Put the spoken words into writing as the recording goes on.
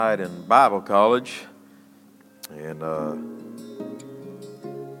In Bible college, and I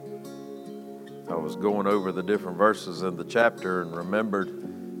was going over the different verses in the chapter and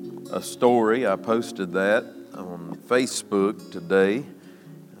remembered a story. I posted that on Facebook today.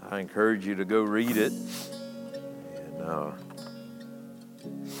 I encourage you to go read it. And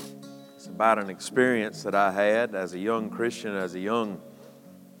it's about an experience that I had as a young Christian, as a young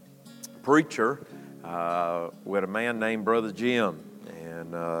preacher, with a man named Brother Jim.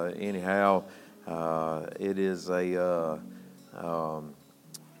 And it is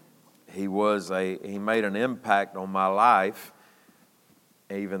he made an impact on my life,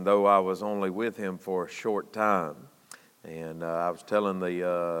 even though I was only with him for a short time. And I was telling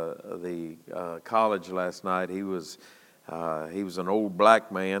the college last night, he was an old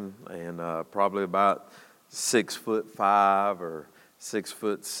black man, and probably about 6'5" or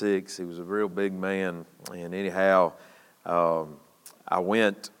 6'6". He was a real big man. And anyhow, I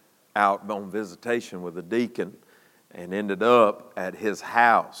went out on visitation with a deacon and ended up at his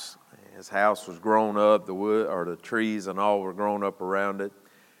house. His house was grown up, the wood or the trees and all were grown up around it.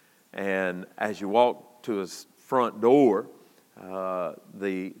 And as you walked to his front door,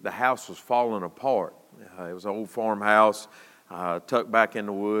 the house was falling apart. It was an old farmhouse tucked back in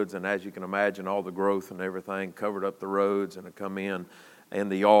the woods, and as you can imagine, all the growth and everything covered up the roads, and it come in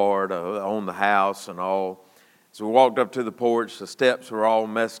the yard, on the house and all. So we walked up to the porch. The steps were all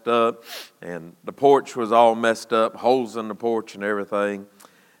messed up, and the porch was all messed up, holes in the porch and everything.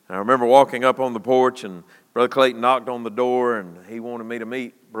 And I remember walking up on the porch, and Brother Clayton knocked on the door, and he wanted me to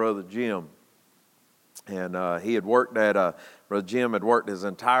meet Brother Jim. And Brother Jim had worked his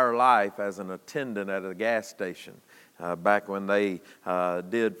entire life as an attendant at a gas station. Back when they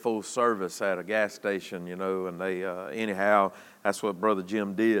did full service at a gas station, and anyhow, that's what Brother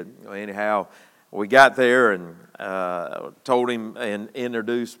Jim did. Anyhow, we got there and told him and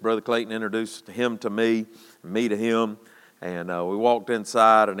Brother Clayton introduced him to me to him, and we walked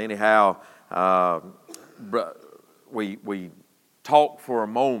inside, and anyhow, we talked for a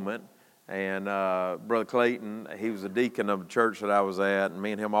moment, and Brother Clayton, he was a deacon of the church that I was at, and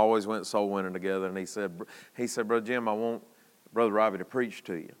me and him always went soul winning together, and he said, Brother Jim, I want Brother Robbie to preach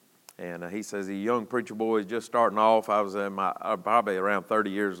to you. And he says, he's a young preacher boy, just starting off. I was probably around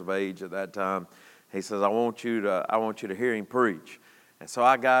 30 years of age at that time. He says, I want you to hear him preach. And so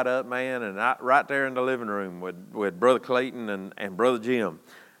I got up, man, and right there in the living room with Brother Clayton and Brother Jim,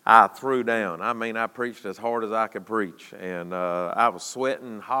 I threw down. I preached as hard as I could preach. And I was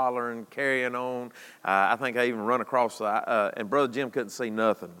sweating, hollering, carrying on. I think I even run across and Brother Jim couldn't see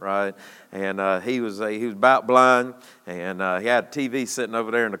nothing, right? And he was about blind, and he had a TV sitting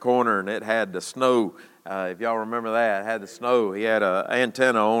over there in the corner, and it had the snow. If y'all remember that, it had the snow. He had an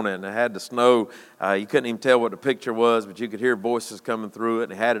antenna on it, and it had the snow. You couldn't even tell what the picture was, but you could hear voices coming through it,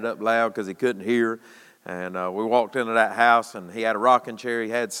 and he had it up loud because he couldn't hear. And we walked into that house, and he had a rocking chair. He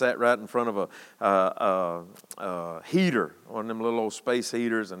had sat right in front of a heater, one of them little old space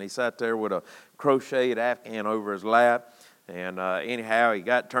heaters, and he sat there with a crocheted Afghan over his lap. And anyhow, he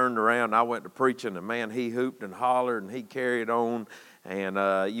got turned around, and I went to preaching, and man, he hooped and hollered, and he carried on. And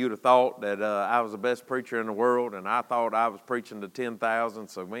you'd have thought that I was the best preacher in the world, and I thought I was preaching to 10,000,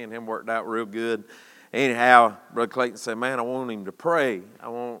 so me and him worked out real good. Anyhow, Brother Clayton said, man, I want him to pray. I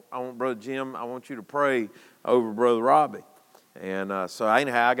want Brother Jim, I want you to pray over Brother Robbie. And so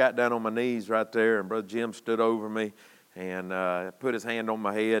anyhow, I got down on my knees right there, and Brother Jim stood over me and put his hand on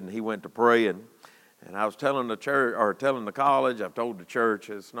my head, and he went to praying. And I was telling the college, I've told the church,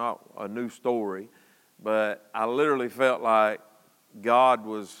 it's not a new story, but I literally felt like God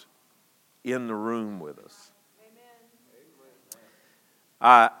was in the room with us.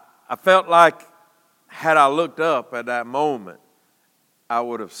 Amen. I felt like had I looked up at that moment, I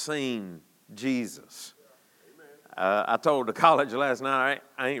would have seen Jesus. I told the college last night,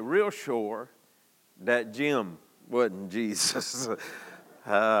 I ain't real sure that Jim wasn't Jesus.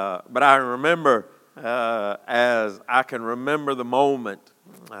 But I remember, as I can remember the moment,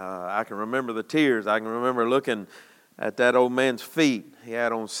 I can remember the tears, I can remember looking at that old man's feet. He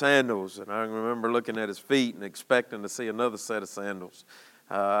had on sandals, and I remember looking at his feet and expecting to see another set of sandals.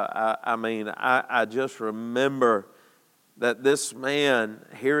 I just remember that this man,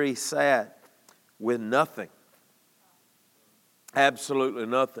 here he sat with nothing. Absolutely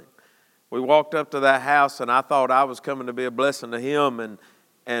nothing. We walked up to that house, and I thought I was coming to be a blessing to him,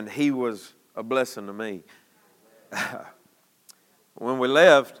 and he was a blessing to me. When we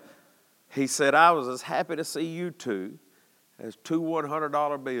left, he said, I was as happy to see you two as two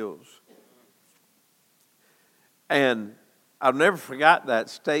 $100 bills. And I'll never forget that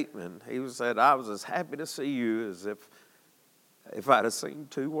statement. He said, I was as happy to see you if I'd have seen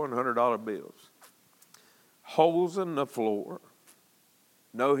two $100 bills. Holes in the floor,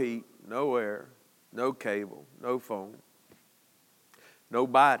 no heat, no air, no cable, no phone,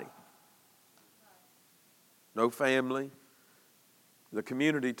 nobody, no family. The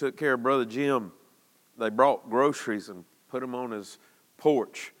community took care of Brother Jim. They brought groceries and put them on his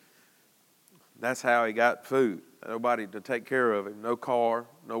porch. That's how he got food. Nobody to take care of him. No car,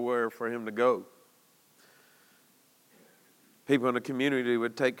 nowhere for him to go. People in the community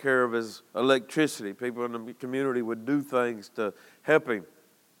would take care of his electricity. People in the community would do things to help him,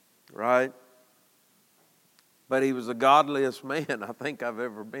 right? But he was the godliest man I think I've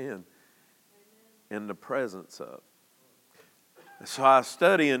ever been in the presence of. So I was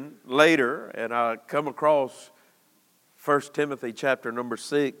studying later, and I come across 1 Timothy chapter number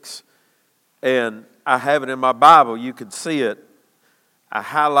 6, and I have it in my Bible. You could see it. I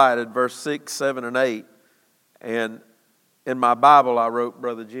highlighted verse 6, 7, and 8, and in my Bible I wrote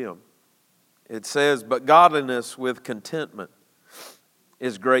Brother Jim. It says, "But godliness with contentment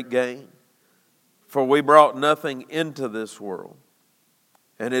is great gain. For we brought nothing into this world,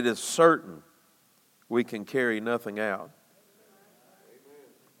 and it is certain we can carry nothing out.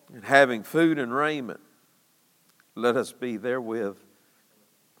 And having food and raiment, let us be therewith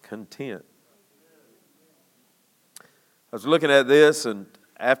content." I was looking at this, and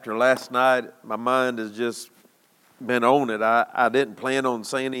after last night, my mind has just been on it. I didn't plan on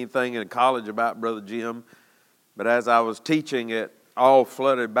saying anything in college about Brother Jim, but as I was teaching, it all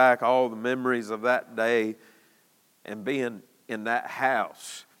flooded back, all the memories of that day and being in that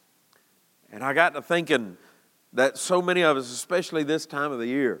house. And I got to thinking that so many of us, especially this time of the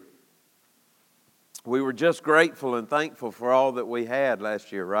year, we were just grateful and thankful for all that we had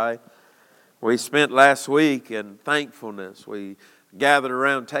last year, right? We spent last week in thankfulness. We gathered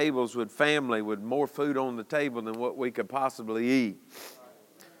around tables with family with more food on the table than what we could possibly eat.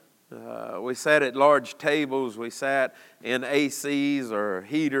 We sat at large tables. We sat in ACs or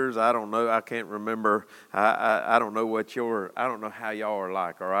heaters. I don't know. I can't remember. I don't know I don't know how y'all are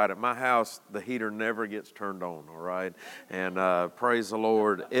like, all right? At my house, the heater never gets turned on, all right? And praise the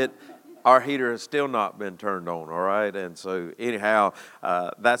Lord. Our heater has still not been turned on, all right? And so anyhow,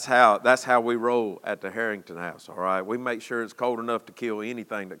 that's how we roll at the Harrington house, all right? We make sure it's cold enough to kill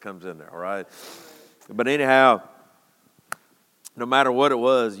anything that comes in there, all right? But anyhow, no matter what it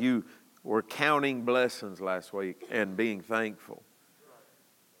was, you were counting blessings last week and being thankful.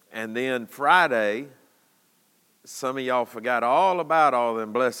 And then Friday, some of y'all forgot all about all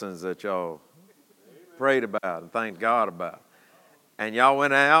them blessings that y'all prayed about and thanked God about. And y'all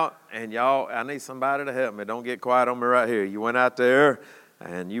went out and I need somebody to help me. Don't get quiet on me right here. You went out there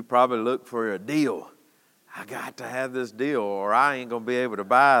and you probably looked for a deal. I got to have this deal, or I ain't going to be able to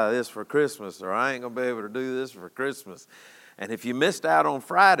buy this for Christmas, or I ain't going to be able to do this for Christmas. And if you missed out on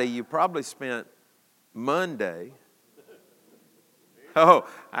Friday, you probably spent Monday. Oh,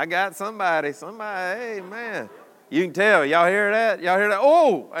 I got somebody, hey, man. You can tell. Y'all hear that? Y'all hear that?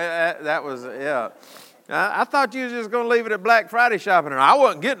 Oh, that was, yeah. I thought you was just going to leave it at Black Friday shopping. And I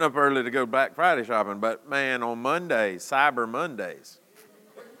wasn't getting up early to go Black Friday shopping. But, man, on Mondays, Cyber Mondays,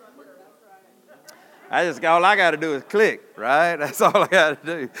 all I got to do is click, right? That's all I got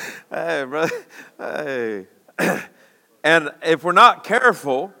to do. Hey, brother. Hey. And if we're not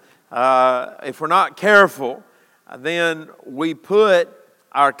careful, then we put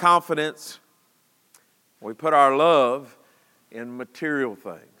our confidence, we put our love in material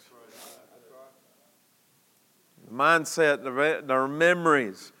things. The mindset, the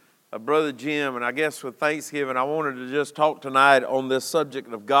memories of Brother Jim, and I guess with Thanksgiving, I wanted to just talk tonight on this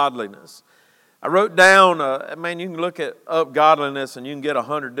subject of godliness. I wrote down, you can look up godliness and you can get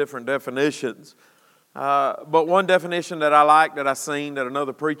 100 different definitions. But one definition that I like that I seen that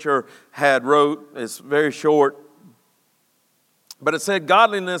another preacher had wrote, it's very short, but it said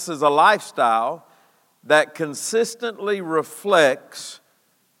godliness is a lifestyle that consistently reflects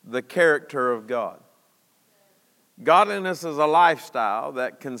the character of God. Godliness is a lifestyle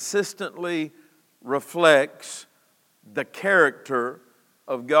that consistently reflects the character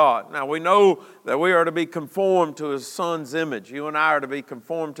of God. Now we know that we are to be conformed to His Son's image. You and I are to be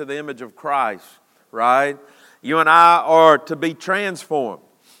conformed to the image of Christ. Right? You and I are to be transformed,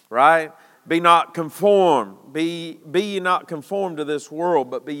 right? Be not conformed. Be ye not conformed to this world,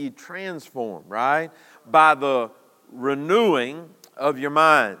 but be ye transformed, right? By the renewing of your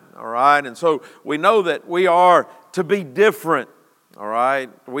mind, all right? And so we know that we are to be different, All right,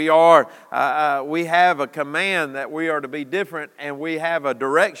 we have a command that we are to be different, and we have a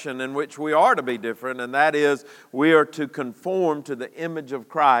direction in which we are to be different, and that is we are to conform to the image of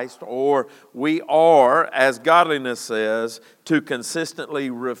Christ, or we are, as godliness says, to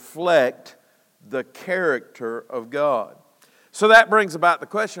consistently reflect the character of God. So that brings about the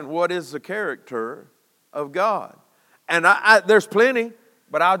question, what is the character of God? And there's plenty,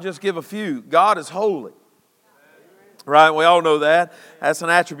 but I'll just give a few. God is holy. Right, we all know that. That's an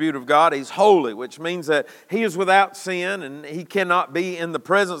attribute of God. He's holy, which means that He is without sin and He cannot be in the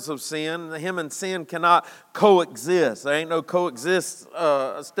presence of sin. Him and sin cannot coexist. There ain't no coexist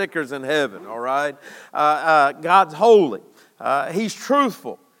stickers in heaven, all right? God's holy. He's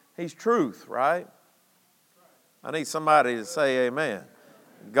truthful. He's truth, right? I need somebody to say amen.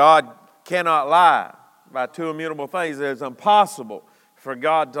 God cannot lie. By two immutable things, it's impossible for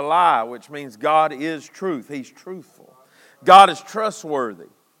God to lie, which means God is truth. He's truthful. God is trustworthy.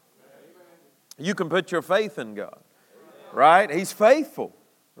 You can put your faith in God, right? He's faithful,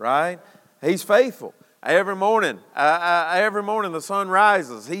 right? He's faithful. Every morning the sun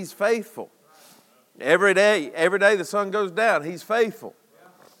rises. He's faithful. Every day the sun goes down. He's faithful.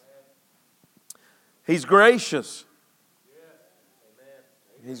 He's gracious.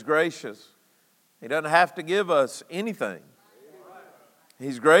 He's gracious. He doesn't have to give us anything.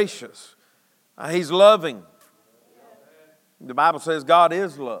 He's gracious. He's loving. The Bible says God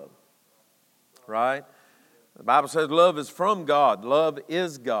is love. Right? The Bible says love is from God. Love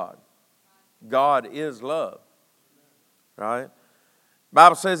is God. God is love. Right? The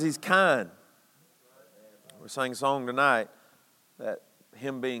Bible says He's kind. We sang a song tonight that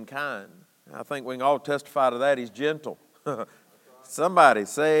Him being kind. I think we can all testify to that. He's gentle. Somebody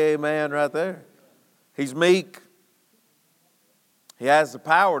say amen right there. He's meek. He has the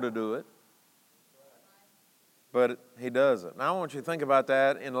power to do it, but He doesn't. Now I want you to think about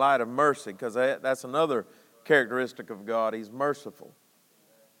that in light of mercy, because that's another characteristic of God. He's merciful,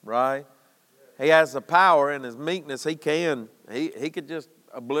 right? He has the power in His meekness. He could just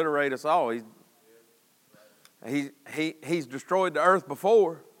obliterate us all. He's destroyed the earth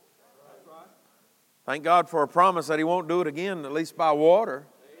before. Thank God for a promise that He won't do it again, at least by water.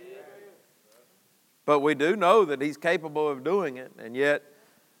 But we do know that He's capable of doing it, and yet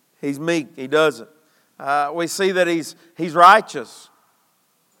He's meek. He doesn't. We see that He's righteous.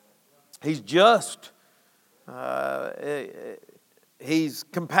 He's just. He's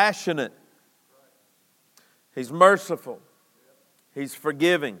compassionate. He's merciful. He's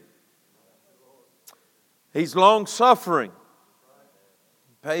forgiving. He's long-suffering.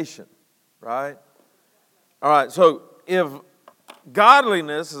 Patient. Right? All right, so if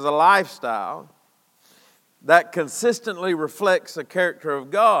godliness is a lifestyle that consistently reflects the character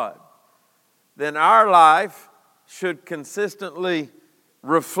of God, then our life should consistently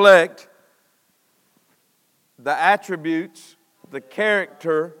reflect the attributes, the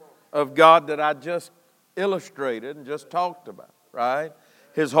character of God that I just illustrated and just talked about, right?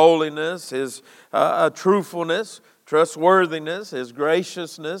 His holiness, His truthfulness, trustworthiness, His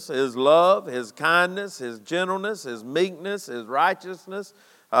graciousness, His love, His kindness, His gentleness, His meekness, His righteousness,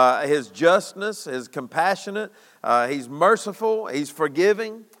 His justness, His compassionate, He's merciful, He's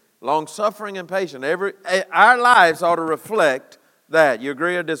forgiving, long-suffering, and patient. Our lives ought to reflect that. You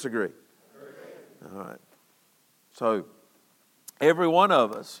agree or disagree? All right. So, every one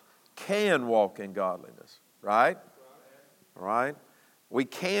of us can walk in godliness, right? All right? We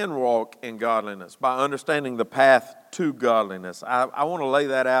can walk in godliness by understanding the path to godliness. I want to lay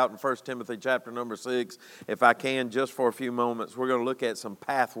that out in 1 Timothy chapter number 6, if I can, just for a few moments. We're going to look at some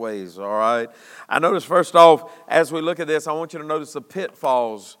pathways, all right? I notice, first off, as we look at this, I want you to notice the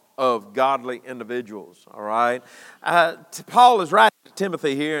pitfalls of godly individuals, all right? Paul is writing to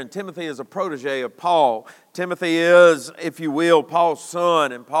Timothy here, and Timothy is a protege of Paul. Timothy is, if you will, Paul's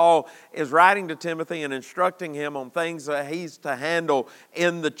son, and Paul is writing to Timothy and instructing him on things that he's to handle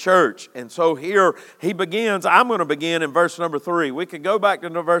in the church. And so here he begins. I'm going to begin in verse number 3. We could go back to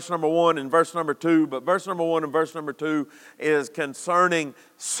verse number 1 and verse number 2, but verse number 1 and verse number 2 is concerning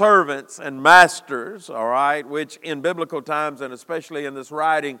servants and masters, all right, which in biblical times, and especially in this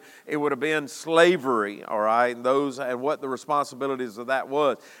writing, it would have been slavery, all right, and what the responsibilities of that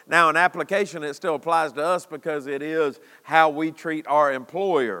was. Now, in application, it still applies to us because it is how we treat our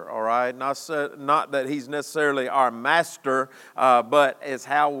employer, all right? Not that he's necessarily our master, but it's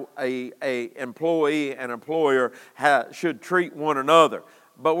how a employee and employer should treat one another.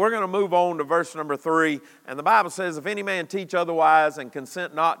 But we're going to move on to verse number 3. And the Bible says, if any man teach otherwise and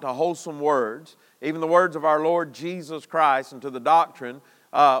consent not to wholesome words, even the words of our Lord Jesus Christ, and to the doctrine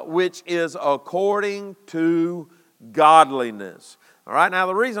which is according to godliness. All right, now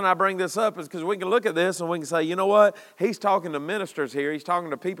the reason I bring this up is because we can look at this and we can say, you know what? He's talking to ministers here. He's talking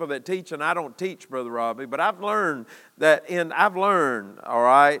to people that teach, and I don't teach, Brother Robbie. But I've learned, all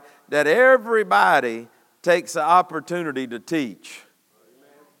right, that everybody takes the opportunity to teach.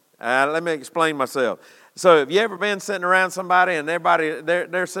 Let me explain myself. So have you ever been sitting around somebody and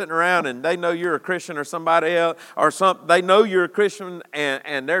they're sitting around and they know you're a Christian or somebody else they know you're a Christian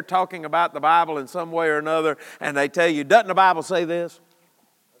and they're talking about the Bible in some way or another and they tell you, doesn't the Bible say this?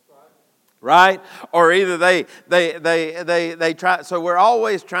 Right? Or either they try, so we're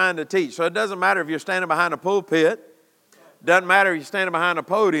always trying to teach. So it doesn't matter if you're standing behind a pulpit, doesn't matter if you're standing behind a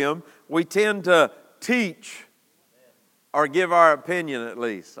podium, we tend to teach or give our opinion at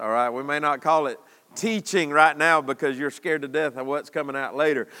least, all right? We may not call it teaching right now because you're scared to death of what's coming out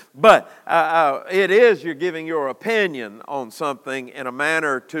later. But it is you're giving your opinion on something in a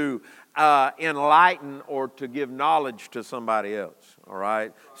manner to enlighten or to give knowledge to somebody else, all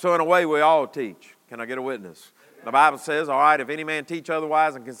right? So in a way, we all teach. Can I get a witness? The Bible says, all right, if any man teach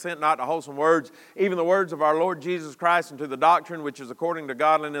otherwise and consent not to wholesome words, even the words of our Lord Jesus Christ and to the doctrine which is according to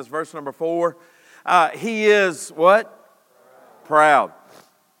godliness, verse number 4, he is what? Proud.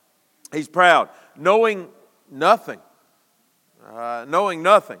 He's proud. Knowing nothing,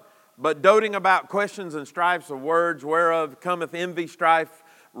 but doting about questions and strifes of words, whereof cometh envy, strife,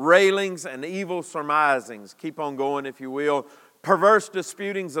 railings, and evil surmisings. Keep on going, if you will. Perverse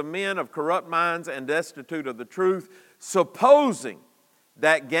disputings of men of corrupt minds and destitute of the truth, supposing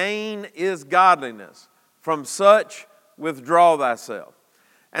that gain is godliness. From such withdraw thyself.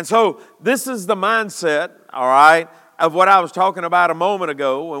 And so this is the mindset, all right, of what I was talking about a moment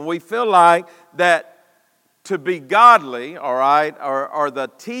ago, when we feel like that to be godly, all right, or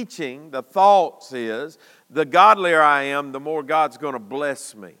the teaching, the thoughts is, the godlier I am, the more God's going to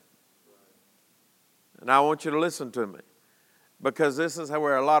bless me. And I want you to listen to me, because this is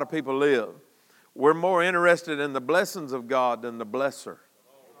where a lot of people live. We're more interested in the blessings of God than the blesser.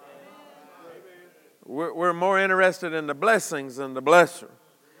 We're more interested in the blessings than the blesser.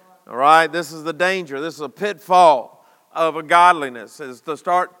 All right, this is the danger. This is a pitfall of a godliness, is to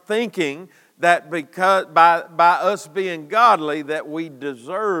start thinking that because by us being godly that we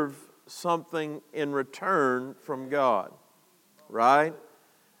deserve something in return from God. Right?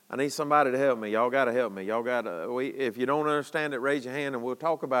 I need somebody to help me. Y'all got to help me. If you don't understand it, raise your hand and we'll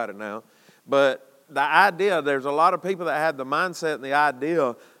talk about it now. But the idea, there's a lot of people that have the mindset and the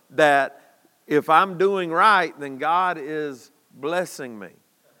idea that if I'm doing right, then God is blessing me.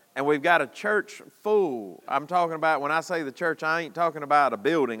 And we've got a church full. I'm talking about, when I say the church, I ain't talking about a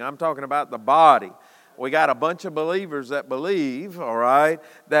building. I'm talking about the body. We got a bunch of believers that believe, all right,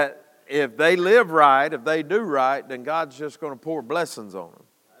 that if they live right, if they do right, then God's just going to pour blessings on them.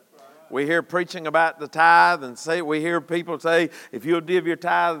 We hear preaching about the tithe and we hear people say, if you'll give your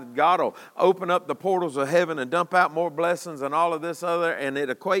tithe, God will open up the portals of heaven and dump out more blessings and all of this other. And it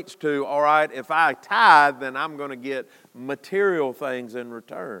equates to, all right, if I tithe, then I'm going to get material things in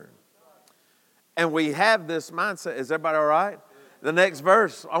return. And we have this mindset. Is everybody all right? The next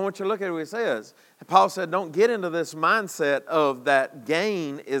verse, I want you to look at what it says. Paul said, don't get into this mindset of that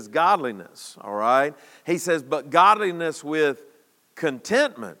gain is godliness, all right? He says, but godliness with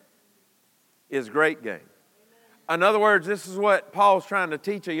contentment is great gain. In other words, this is what Paul's trying to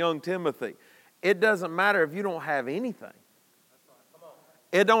teach a young Timothy. It doesn't matter if you don't have anything.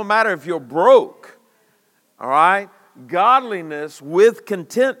 It don't matter if you're broke, all right? Godliness with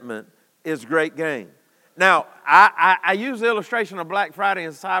contentment is great gain. Now, I use the illustration of Black Friday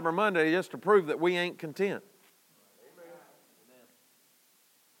and Cyber Monday just to prove that we ain't content.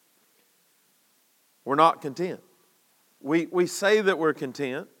 We're not content. We say that we're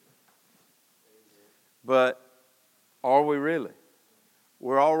content, but are we really?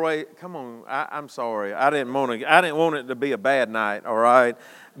 We're already, come on, I'm sorry. I didn't want it to be a bad night, all right?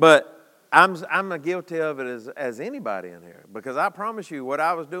 But I'm guilty of it as anybody in here, because I promise you what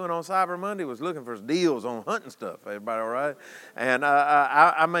I was doing on Cyber Monday was looking for deals on hunting stuff. Everybody all right? And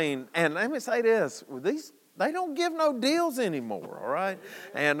I mean, and let me say this, they don't give no deals anymore, all right?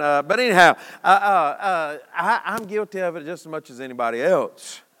 And but anyhow, I'm guilty of it just as much as anybody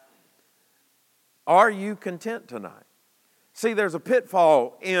else. Are you content tonight? See, there's a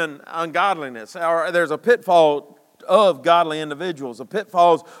pitfall in ungodliness, or there's a pitfall of godly individuals. The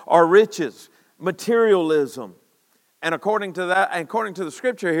pitfalls are riches, materialism. And according to that, and according to the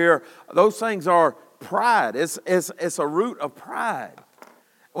scripture here, those things are pride. It's a root of pride.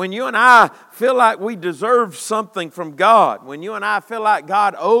 When you and I feel like we deserve something from God, when you and I feel like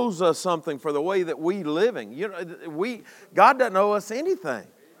God owes us something for the way that we living, God doesn't owe us anything.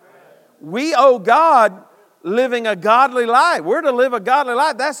 We owe God living a godly life. We're to live a godly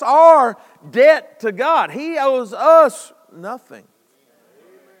life. That's our debt to God. He owes us nothing.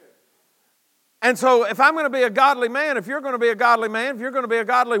 And so if I'm going to be a godly man, if you're going to be a godly man, if you're going to be a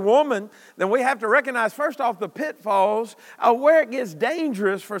godly woman, then we have to recognize first off the pitfalls of where it gets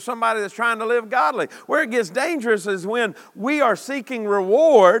dangerous for somebody that's trying to live godly. Where it gets dangerous is when we are seeking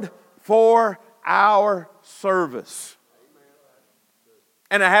reward for our service.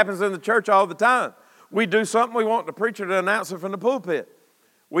 And it happens in the church all the time. We do something, we want the preacher to announce it from the pulpit.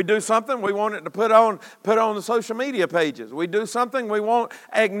 We do something, we want it to put on the social media pages. We do something, we want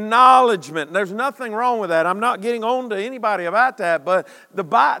acknowledgement. There's nothing wrong with that. I'm not getting on to anybody about that. But the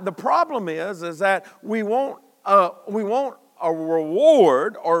problem is that we want a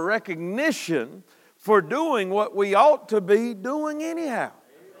reward or recognition for doing what we ought to be doing anyhow.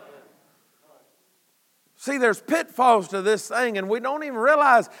 See, there's pitfalls to this thing, and we don't even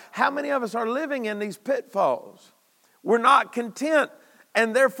realize how many of us are living in these pitfalls. We're not content.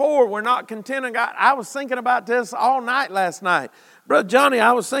 And therefore, we're not content in God. I was thinking about this all night last night. Brother Johnny,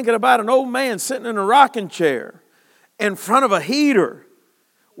 I was thinking about an old man sitting in a rocking chair in front of a heater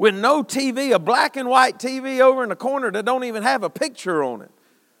with no TV, a black and white TV over in the corner that don't even have a picture on it.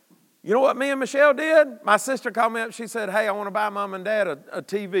 You know what me and Michelle did? My sister called me up. She said, hey, I want to buy Mom and Dad a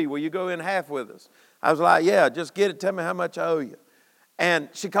TV. Will you go in half with us? I was like, yeah, just get it. Tell me how much I owe you. And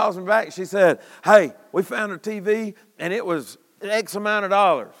she calls me back. She said, hey, we found a TV, and it was X amount of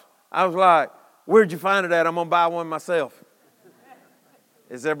dollars. I was like, where'd you find it at? I'm going to buy one myself.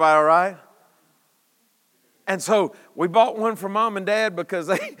 Is everybody all right? And so we bought one for Mom and Dad because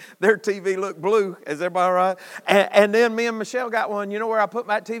their TV looked blue. Is everybody all right? And then me and Michelle got one. You know where I put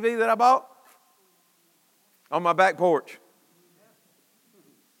my TV that I bought? On my back porch.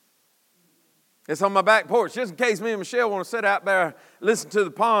 It's on my back porch, just in case me and Michelle want to sit out there, listen to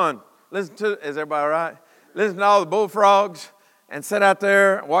the pond. Is everybody all right? Listen to all the bullfrogs. And sit out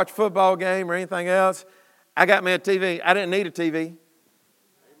there, watch a football game or anything else. I got me a TV. I didn't need a TV.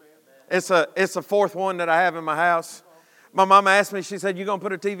 It's a fourth one that I have in my house. My mama asked me. She said, "You gonna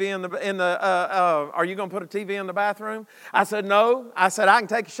put a TV Are you gonna put a TV in the bathroom?" I said, "No." I said, "I can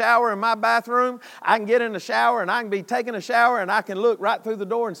take a shower in my bathroom. I can get in the shower, and I can be taking a shower, and I can look right through the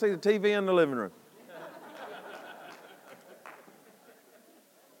door and see the TV in the living room."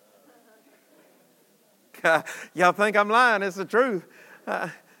 Y'all think I'm lying. It's the truth.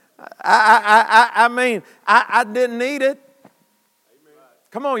 I mean, I didn't need it.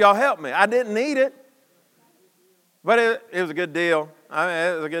 Come on, y'all help me. I didn't need it. But it was a good deal.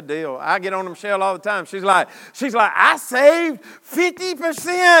 It was a good deal. I get on to Michelle all the time. She's like, I saved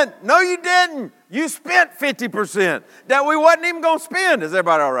 50%. No, you didn't. You spent 50% that we wasn't even going to spend. Is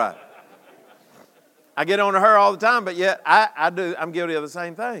everybody all right? I get on to her all the time, but yet I'm guilty of the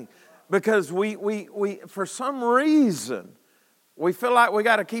same thing. Because we for some reason, we feel like we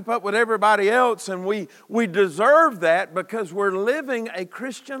got to keep up with everybody else, and we deserve that because we're living a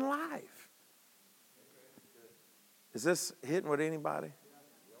Christian life. Is this hitting with anybody?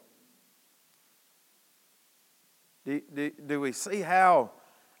 Do we see how?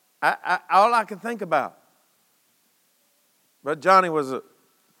 All I can think about. But Johnny was a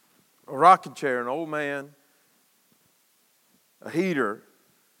rocking chair, an old man, a heater,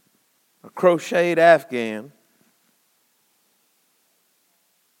 a crocheted Afghan,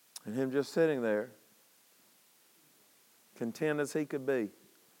 and him just sitting there, content as he could be.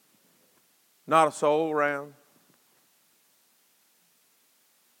 Not a soul around.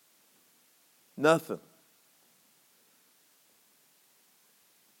 Nothing.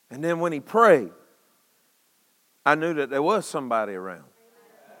 And then when he prayed, I knew that there was somebody around.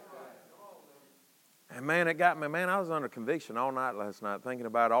 And man, it got me. Man, I was under conviction all night last night thinking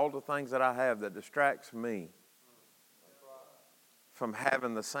about all the things that I have that distracts me from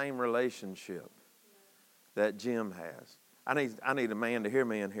having the same relationship that Jim has. I need a man to hear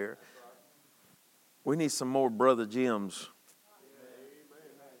me in here. We need some more brother Jims.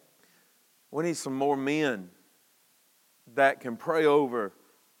 We need some more men that can pray over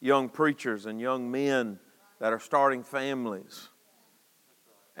young preachers and young men that are starting families.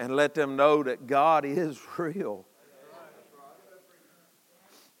 And let them know that God is real.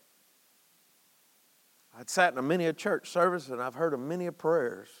 I'd sat in many a church service and I've heard of many a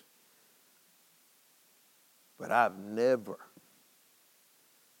prayers. But I've never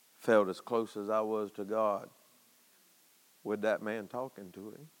felt as close as I was to God with that man talking to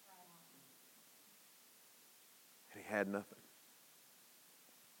him. And he had nothing.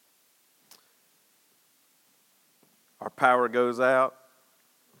 Our power goes out.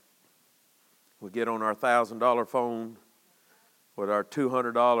 We get on our $1,000 phone with our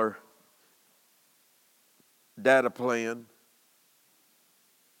 $200 data plan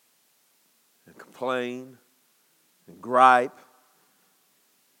and complain and gripe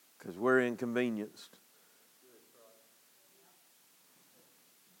because we're inconvenienced.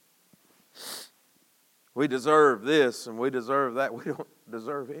 We deserve this and we deserve that. We don't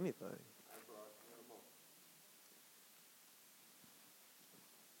deserve anything.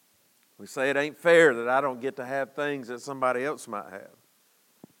 We say it ain't fair that I don't get to have things that somebody else might have.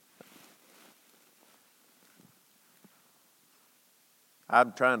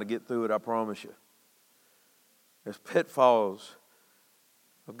 I'm trying to get through it, I promise you. There's pitfalls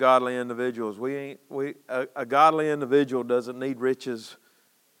of godly individuals. A godly individual doesn't need riches.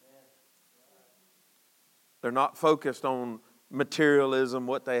 They're not focused on materialism,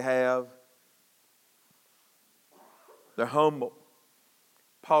 what they have. They're humble.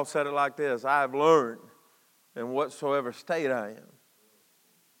 Paul said it like this: I have learned in whatsoever state I am,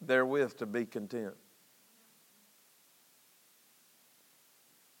 therewith to be content.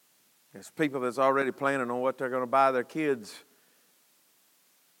 There's people that's already planning on what they're going to buy their kids.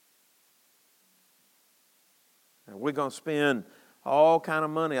 And we're going to spend all kind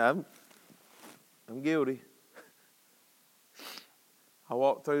of money. I'm guilty. I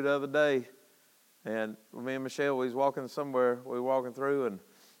walked through the other day, and me and Michelle, we was walking somewhere. We were walking through, and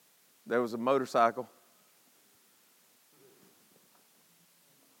there was a motorcycle.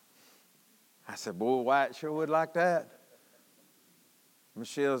 I said, boy, Wyatt sure would like that.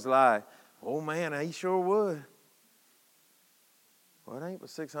 Michelle's like, oh man, he sure would. Well, it ain't but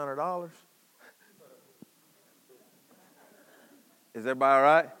 $600. Is everybody all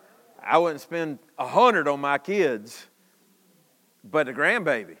right? I wouldn't spend $100 on my kids, but the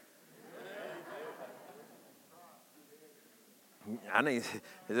grandbaby. Is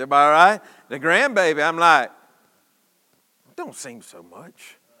everybody all right? The grandbaby, I'm like, don't seem so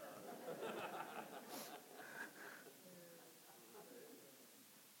much.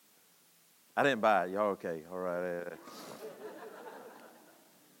 I didn't buy it. Y'all okay? All right.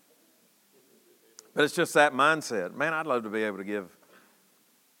 But it's just that mindset. Man, I'd love to be able to give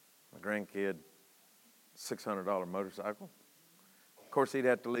my grandkid a $600 motorcycle. Of course, he'd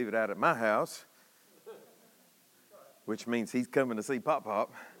have to leave it out at my house, which means he's coming to see Pop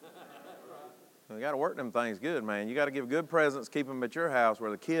Pop. You got to work them things good, man. You got to give good presents, keep them at your house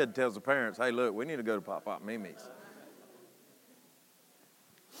where the kid tells the parents, hey, look, we need to go to Pop Pop Mimi's.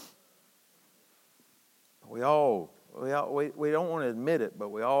 We don't want to admit it, but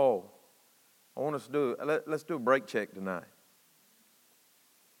let's do a break check tonight.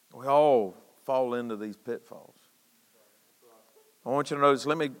 We all fall into these pitfalls. I want you to notice,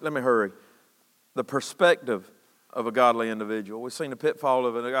 let me hurry. The perspective of a godly individual. We've seen the pitfall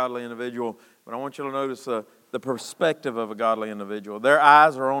of a godly individual, but I want you to notice the perspective of a godly individual. Their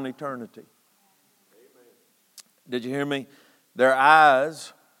eyes are on eternity. Amen. Did you hear me? Their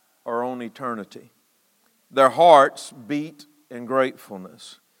eyes are on eternity. Their hearts beat in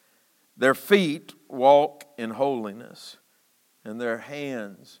gratefulness. Their feet walk in holiness. And their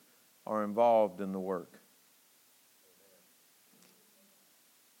hands are involved in the work.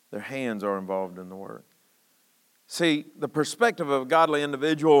 Their hands are involved in the work. See, the perspective of a godly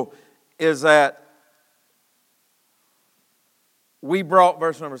individual is that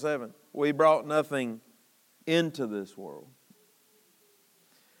verse number 7, we brought nothing into this world.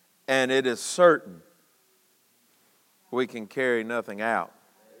 And it is certain we can carry nothing out.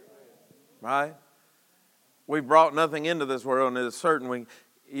 Right? We brought nothing into this world, and it is certain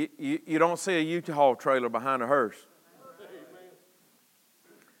you don't see a U-Haul trailer behind a hearse.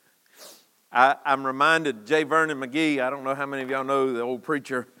 I'm reminded, J. Vernon McGee, I don't know how many of y'all know the old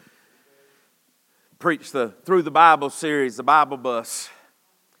preacher, preached the Through the Bible series, the Bible Bus.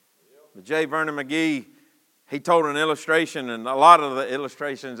 But J. Vernon McGee, he told an illustration, and a lot of the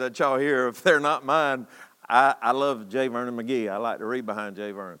illustrations that y'all hear, if they're not mine, I love J. Vernon McGee. I like to read behind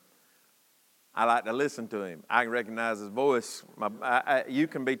J. Vernon. I like to listen to him. I can recognize his voice. You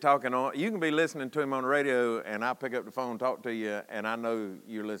can be listening to him on the radio, and I pick up the phone and talk to you, and I know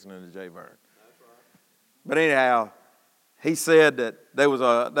you're listening to J. Vernon. That's right. But anyhow, he said that there was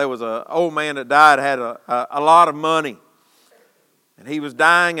a old man that died, had a lot of money, and he was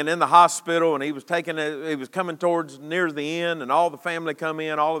dying and in the hospital, and he was coming towards near the end, and all the family come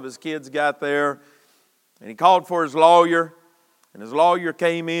in, all of his kids got there, and he called for his lawyer. And his lawyer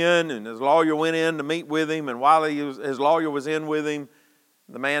came in, and his lawyer went in to meet with him. And while his lawyer was in with him,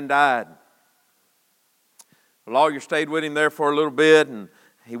 the man died. The lawyer stayed with him there for a little bit, and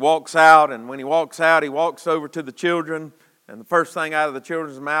he walks out. And when he walks out, he walks over to the children. And the first thing out of the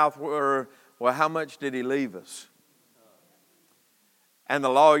children's mouth were, well, how much did he leave us? And the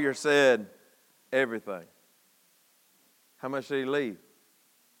lawyer said, everything. How much did he leave?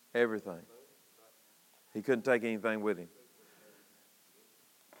 Everything. He couldn't take anything with him.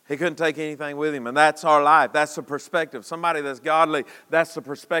 He couldn't take anything with him. And that's our life. That's the perspective. Somebody that's godly, that's the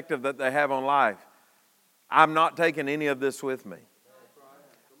perspective that they have on life. I'm not taking any of this with me.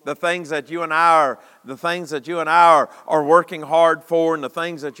 The things that you and I are working hard for, and the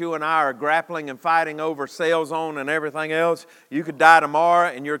things that you and I are grappling and fighting over sales on and everything else, you could die tomorrow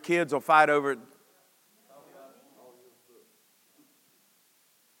and your kids will fight over it.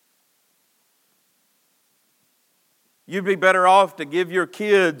 You'd be better off to give your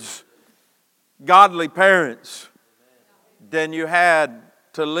kids godly parents than you had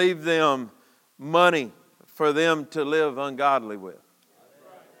to leave them money for them to live ungodly with.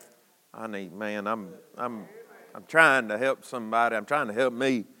 I'm trying to help somebody. I'm trying to help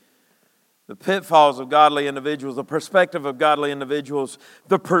me. The pitfalls of godly individuals, the perspective of godly individuals,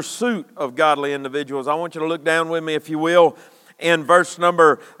 the pursuit of godly individuals. I want you to look down with me, if you will, in verse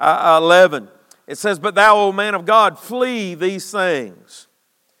number 11. It says, "But thou, O man of God, flee these things."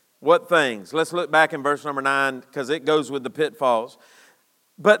 What things? Let's look back in verse number 9, because it goes with the pitfalls.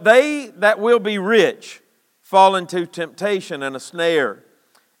 "But they that will be rich fall into temptation and a snare,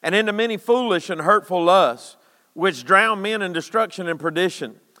 and into many foolish and hurtful lusts, which drown men in destruction and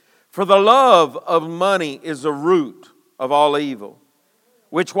perdition. For the love of money is the root of all evil,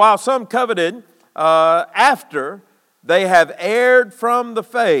 which while some coveted after, they have erred from the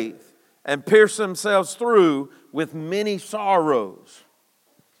faith and pierced themselves through with many sorrows."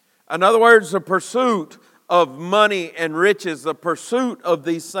 In other words, the pursuit of money and riches, the pursuit of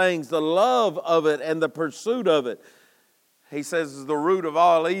these things, the love of it and the pursuit of it, he says, is the root of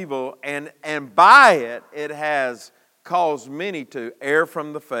all evil, and by it, it has caused many to err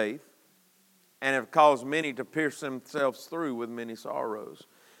from the faith and have caused many to pierce themselves through with many sorrows.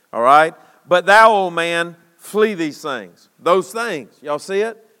 All right? "But thou, O man, flee these things." Those things. Y'all see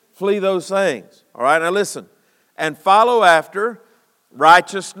it? Flee those things. All right? Now listen. "And follow after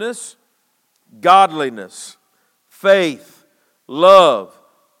righteousness, godliness, faith, love,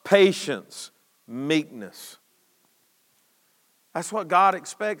 patience, meekness." That's what God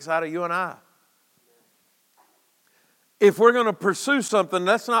expects out of you and I. If we're going to pursue something,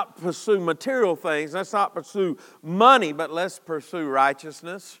 let's not pursue material things. Let's not pursue money, but let's pursue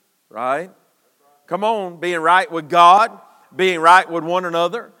righteousness, right? Come on, being right with God, being right with one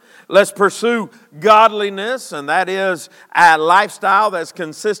another. Let's pursue godliness, and that is a lifestyle that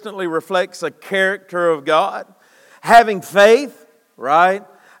consistently reflects the character of God. Having faith, right?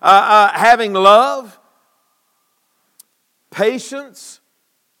 Having love, patience,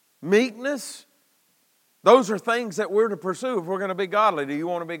 meekness. Those are things that we're to pursue if we're going to be godly. Do you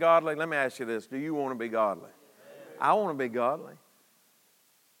want to be godly? Let me ask you this. Do you want to be godly? I want to be godly.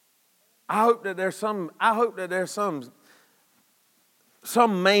 I hope that there's some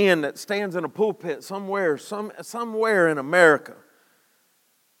man that stands in a pulpit somewhere in America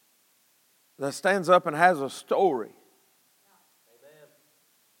that stands up and has a story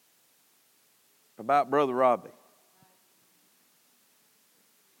about Brother Robbie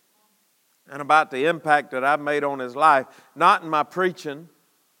and about the impact that I've made on his life, not in my preaching,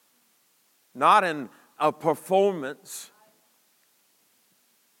 not in a performance,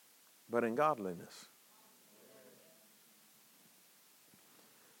 but in godliness.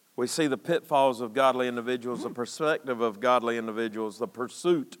 We see the pitfalls of godly individuals, the perspective of godly individuals, the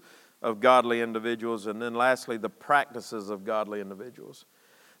pursuit of godly individuals, and then lastly, the practices of godly individuals.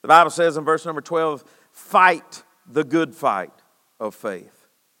 The Bible says in verse number 12, "Fight the good fight of faith."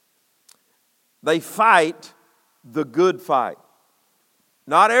 They fight the good fight.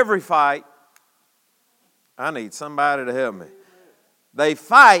 Not every fight. I need somebody to help me. They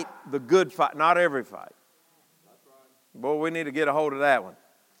fight the good fight, not every fight. Boy, we need to get a hold of that one.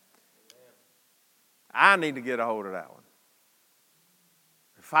 I need to get a hold of that one.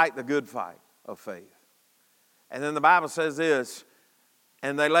 Fight the good fight of faith. And then the Bible says this,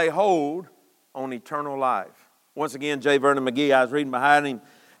 "And they lay hold on eternal life." Once again, J. Vernon McGee, I was reading behind him,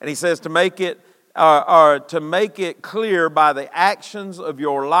 and he says to make it clear by the actions of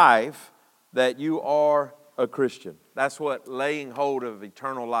your life that you are a Christian. That's what laying hold of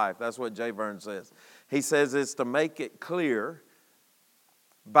eternal life. That's what J. Vernon says. He says it's to make it clear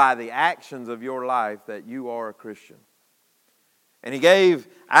by the actions of your life that you are a Christian. And he gave,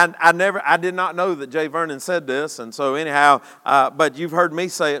 I did not know that J. Vernon said this, and so anyhow, but you've heard me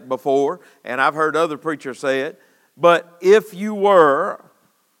say it before, and I've heard other preachers say it. But if you were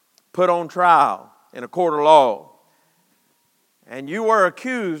put on trial in a court of law, and you were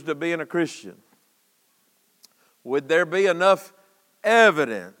accused of being a Christian, would there be enough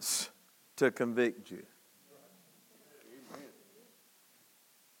evidence to convict you?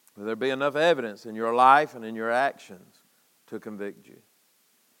 Will there be enough evidence in your life and in your actions to convict you?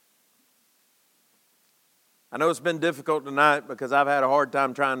 I know it's been difficult tonight because I've had a hard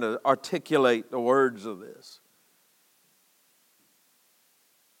time trying to articulate the words of this.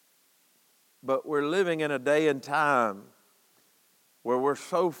 But we're living in a day and time where we're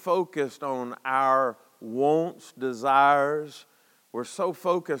so focused on our wants, desires. We're so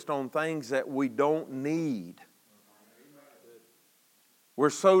focused on things that we don't need. We're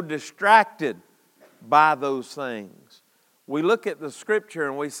so distracted by those things. We look at the scripture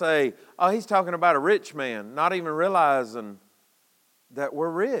and we say, oh, he's talking about a rich man, not even realizing that we're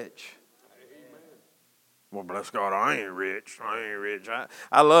rich. Well, bless God, I ain't rich.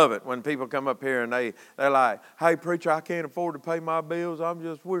 I love it when people come up here and they're like, hey, preacher, I can't afford to pay my bills.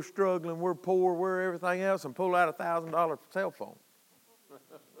 We're struggling, we're poor, we're everything else, and pull out a $1,000 cell phone.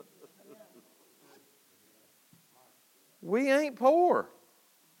 We ain't poor.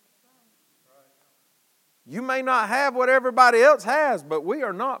 You may not have what everybody else has, but we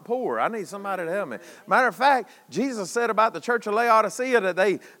are not poor. I need somebody to help me. Matter of fact, Jesus said about the church of Laodicea that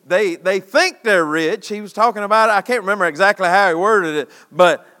they think they're rich. He was talking about it. I can't remember exactly how he worded it,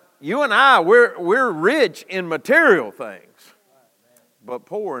 but you and I, we're rich in material things, but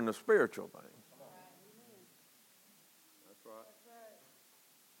poor in the spiritual things. That's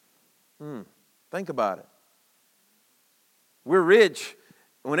right. Think about it. We're rich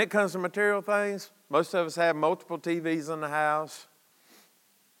when it comes to material things. Most of us have multiple TVs in the house.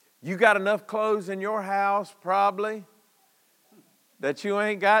 You got enough clothes in your house probably that you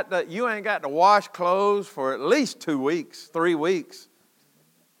ain't got to wash clothes for at least 2 weeks, 3 weeks.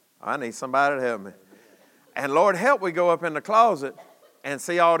 I need somebody to help me. And Lord help, we go up in the closet and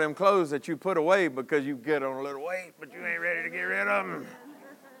see all them clothes that you put away because you get on a little weight, but you ain't ready to get rid of them.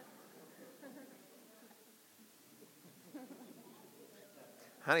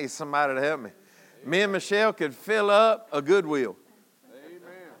 I need somebody to help me. Me and Michelle could fill up a Goodwill. Amen.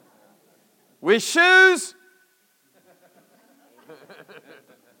 With shoes.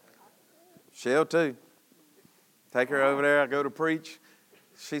 Michelle too. Take her over there. I go to preach.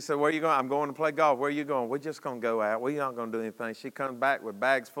 She said, where are you going? I'm going to play golf. Where are you going? We're just going to go out. We're not going to do anything. She comes back with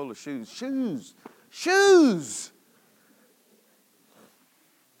bags full of shoes. Shoes.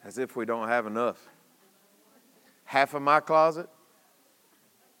 As if we don't have enough. Half of my closet,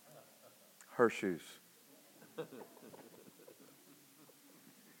 her shoes.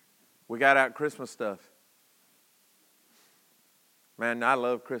 We got out Christmas stuff. Man, I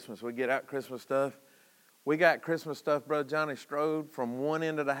love Christmas. We get out Christmas stuff. We got Christmas stuff, Brother Johnny strode from one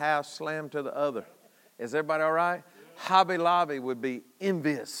end of the house, slammed to the other. Is everybody all right? Hobby Lobby would be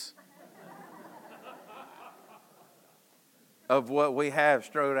envious of what we have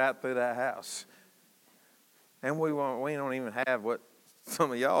strode out through that house. And we don't even have what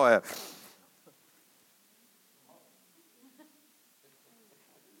some of y'all have.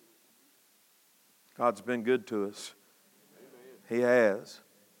 God's been good to us. He has.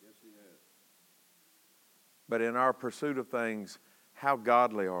 Yes, He has. But in our pursuit of things, how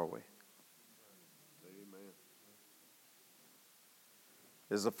godly are we? Amen.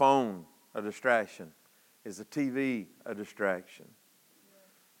 Is the phone a distraction? Is the TV a distraction?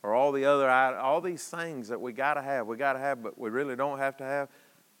 Or all these things that we got to have, but we really don't have to have?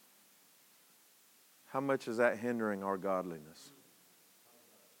 How much is that hindering our godliness?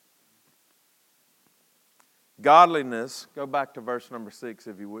 Godliness, go back to verse number 6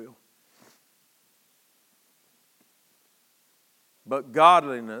 if you will. But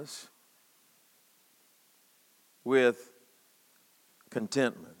godliness with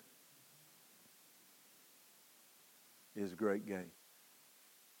contentment is great gain.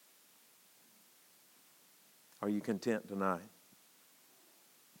 Are you content tonight?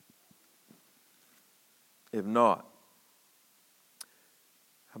 If not,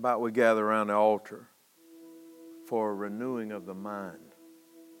 how about we gather around the altar for a renewing of the mind?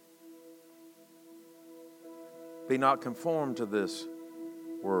 Be not conformed to this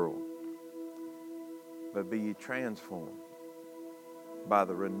world, but be ye transformed by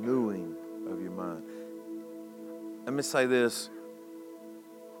the renewing of your mind. Let me say this.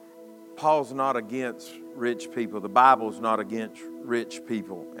 Paul's not against rich people. The Bible's not against rich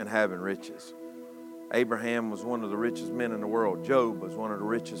people and having riches. Abraham was one of the richest men in the world. Job was one of the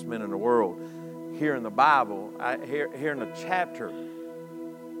richest men in the world. Here in the Bible, here in the chapter,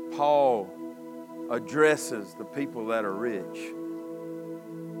 Paul addresses the people that are rich.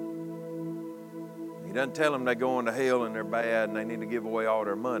 He doesn't tell them they're going to hell and they're bad and they need to give away all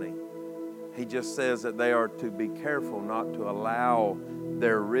their money. He just says that they are to be careful not to allow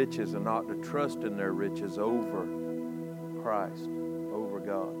their riches and not to trust in their riches over Christ, over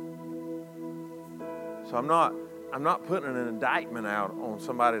God. So I'm not putting an indictment out on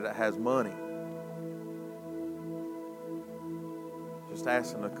somebody that has money. Just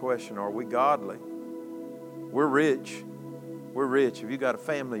asking the question, are we godly? We're rich. We're rich. If you got a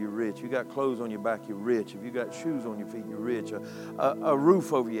family, you're rich. If you got clothes on your back, you're rich. If you got shoes on your feet, you're rich. A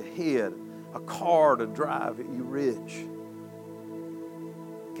roof over your head, a car to drive, you're rich.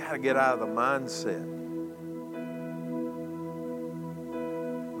 Got to get out of the mindset.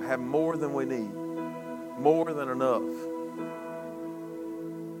 We have more than we need, more than enough.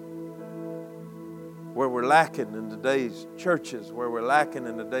 Where we're lacking in today's churches, where we're lacking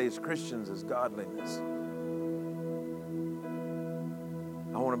in today's Christians is godliness.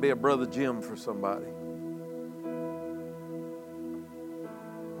 I want to be a Brother Jim for somebody.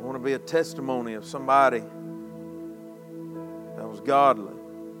 I want to be a testimony of somebody that was godly.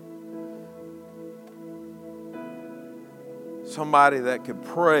 Somebody that could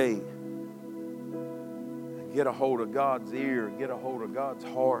pray and get a hold of God's ear, get a hold of God's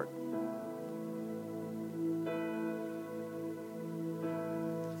heart.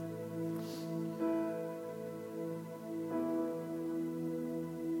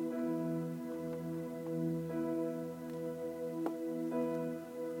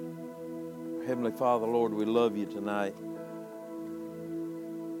 Heavenly Father, Lord, we love you tonight.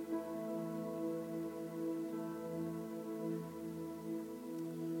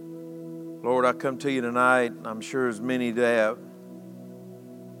 Lord, I come to you tonight, and I'm sure as many have,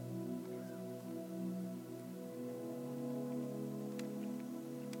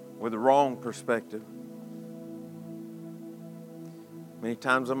 with the wrong perspective. Many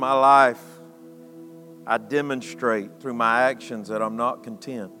times in my life, I demonstrate through my actions that I'm not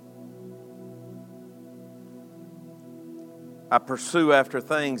content. I pursue after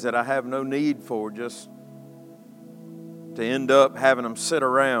things that I have no need for, just to end up having them sit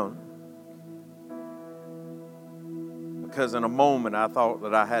around. Because in a moment I thought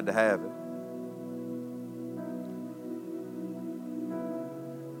that I had to have it.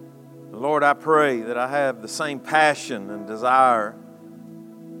 Lord, I pray that I have the same passion and desire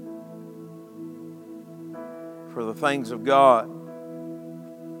for the things of God,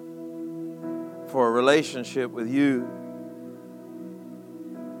 for a relationship with you,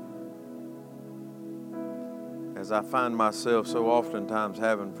 as I find myself so oftentimes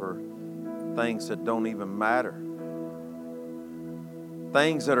having for things that don't even matter.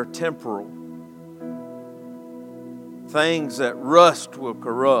 Things that are temporal. Things that rust will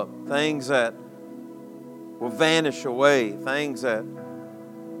corrupt. Things that will vanish away. Things that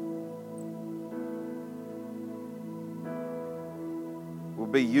will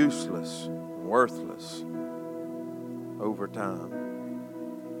be useless, worthless over time.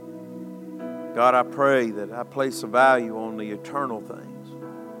 God, I pray that I place a value on the eternal things.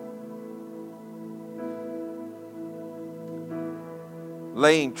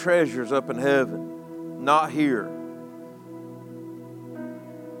 Laying treasures up in heaven, not here.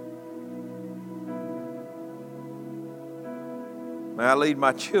 May I lead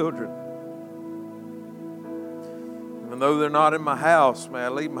my children. Even though they're not in my house, may I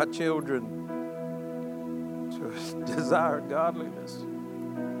lead my children to desire godliness.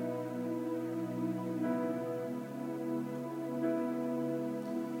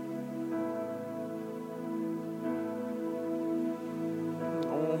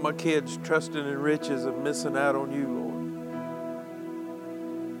 My kids trusting in riches and missing out on you, Lord.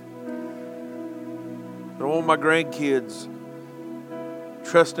 I don't want my grandkids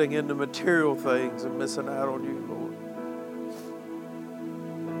trusting in the material things and missing out on you, Lord.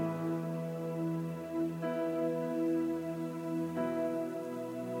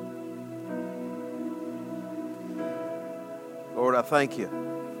 Lord, I thank you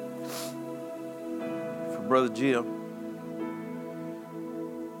for Brother Jim.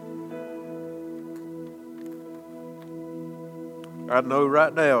 I know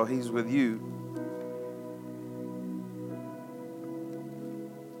right now he's with you.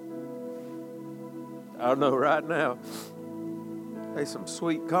 I know right now there's some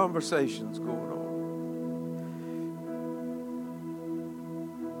sweet conversations going on.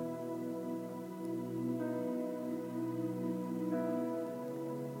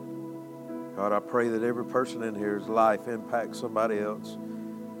 God, I pray that every person in here's life impacts somebody else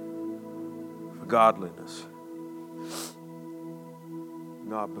for godliness.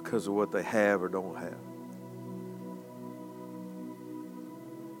 Not because of what they have or don't have.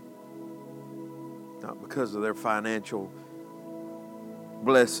 Not because of their financial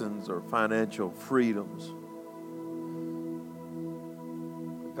blessings or financial freedoms.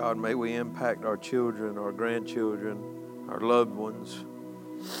 God, may we impact our children, our grandchildren, our loved ones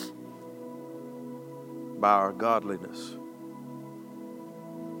by our godliness.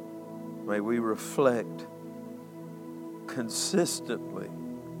 May we reflect consistently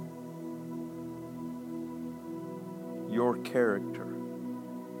your character,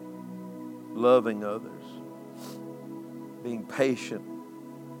 loving others, being patient,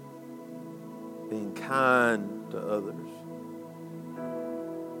 being kind to others,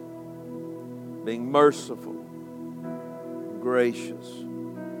 being merciful, gracious,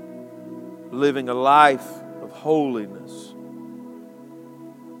 living a life of holiness,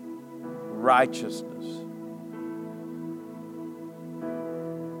 righteousness.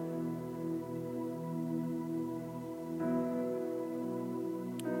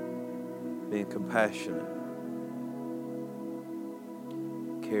 Being compassionate,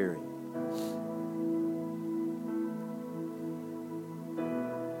 caring.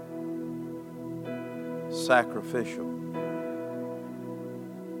 Sacrificial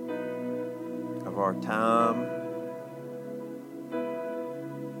of our time,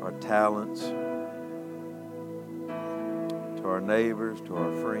 our talents, to our neighbors, to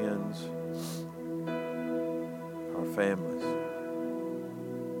our friends, our families.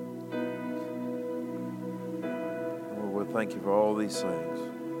 Lord, we thank you for all these things.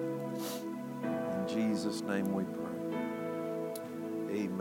 In Jesus' name we pray. Amen.